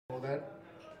that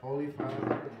Holy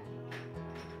Father.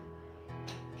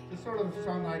 The sort of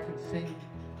song I could sing.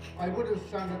 I would have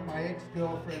sung at my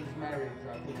ex-girlfriend's marriage,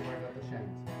 I think, if I got the chance.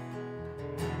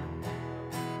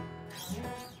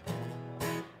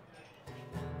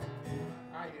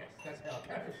 Ah, yes, that's how it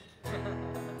goes.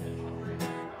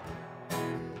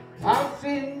 I'll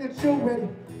sing at your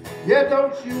wedding, yeah,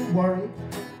 don't you worry.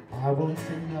 I won't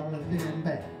sing nothing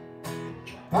bad,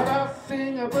 but I'll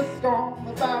sing of a storm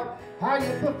about how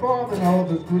you perform and all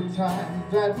those good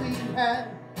times that we had.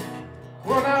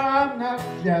 Well, now I'm not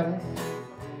jealous.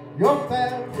 Your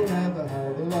family will never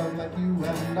have a love like you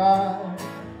and I.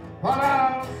 But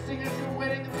I'll sing at your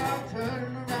wedding and I'll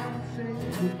turn around and sing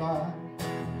goodbye.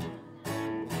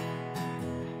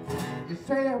 You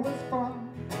say it was fun,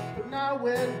 but now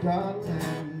we're done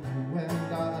and you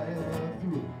and I are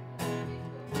through.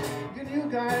 You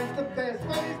guys the best,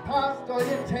 but he's passed all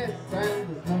your tests and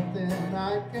there's nothing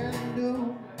I can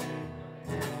do.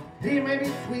 He may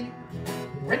be sweet,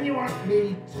 but when you want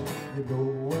meat, you know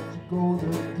what you're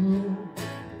gonna do.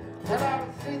 And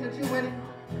I'll sing at your wedding,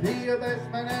 be your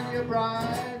best man and your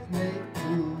bridesmaid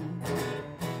too.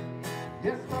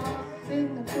 Yes, but I'll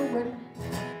sing at your wedding,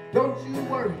 don't you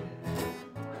worry,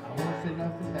 I won't say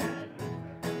nothing bad.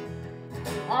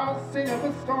 I'll sing of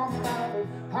a storm about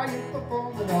how you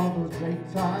performed and all those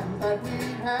great times that we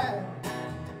had.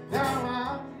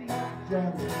 Now I'm not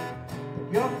jealous,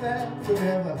 but your family will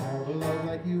never have a love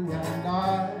like you and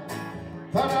I.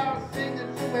 But I'll sing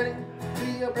at your wedding,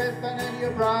 be your best man and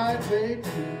your bridesmaid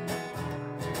too.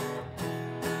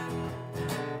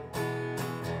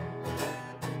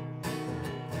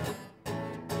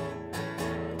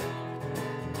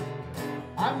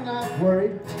 I'm not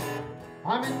worried,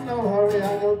 I'm in no hurry,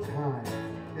 I know time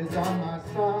is on my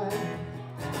side.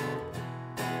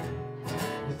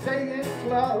 You say it's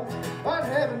love, but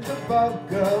heavens above,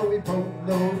 girl, we both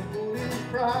know foolish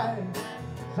pride.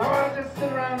 So I'll just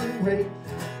sit around and wait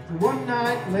till one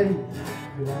night late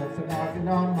you'll answer knocking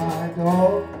on my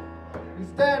door.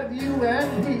 Instead of you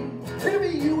and me, it'll be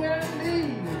you and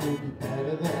me. It'll be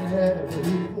better than ever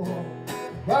before.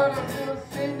 But I'll still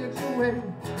sing at your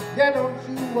wedding, yeah, don't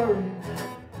you worry,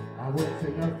 I won't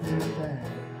say nothing bad.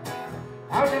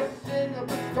 I'll just sing of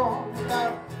the storm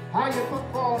about how you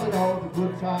performed and all the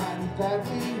good times that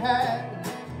we had.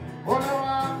 Oh no,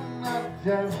 I'm not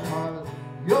jealous, cause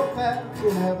your family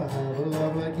will never have a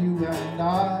love like you and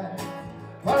I.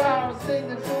 But I'll sing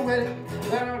at your wedding,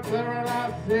 then I'll turn around and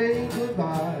I'll say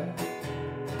goodbye.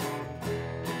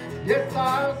 Yes,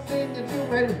 I'll sing at your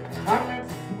wedding, I'm that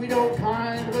sweet old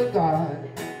kind of a guy.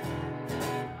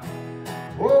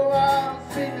 Oh, I'll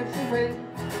sing at your wedding,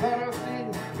 but I'll sing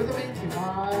with a wink in my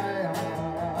eye.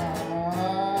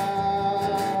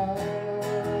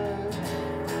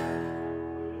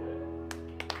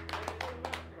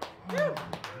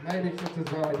 Maybe it's just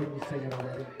as well I didn't sing it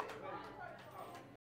already.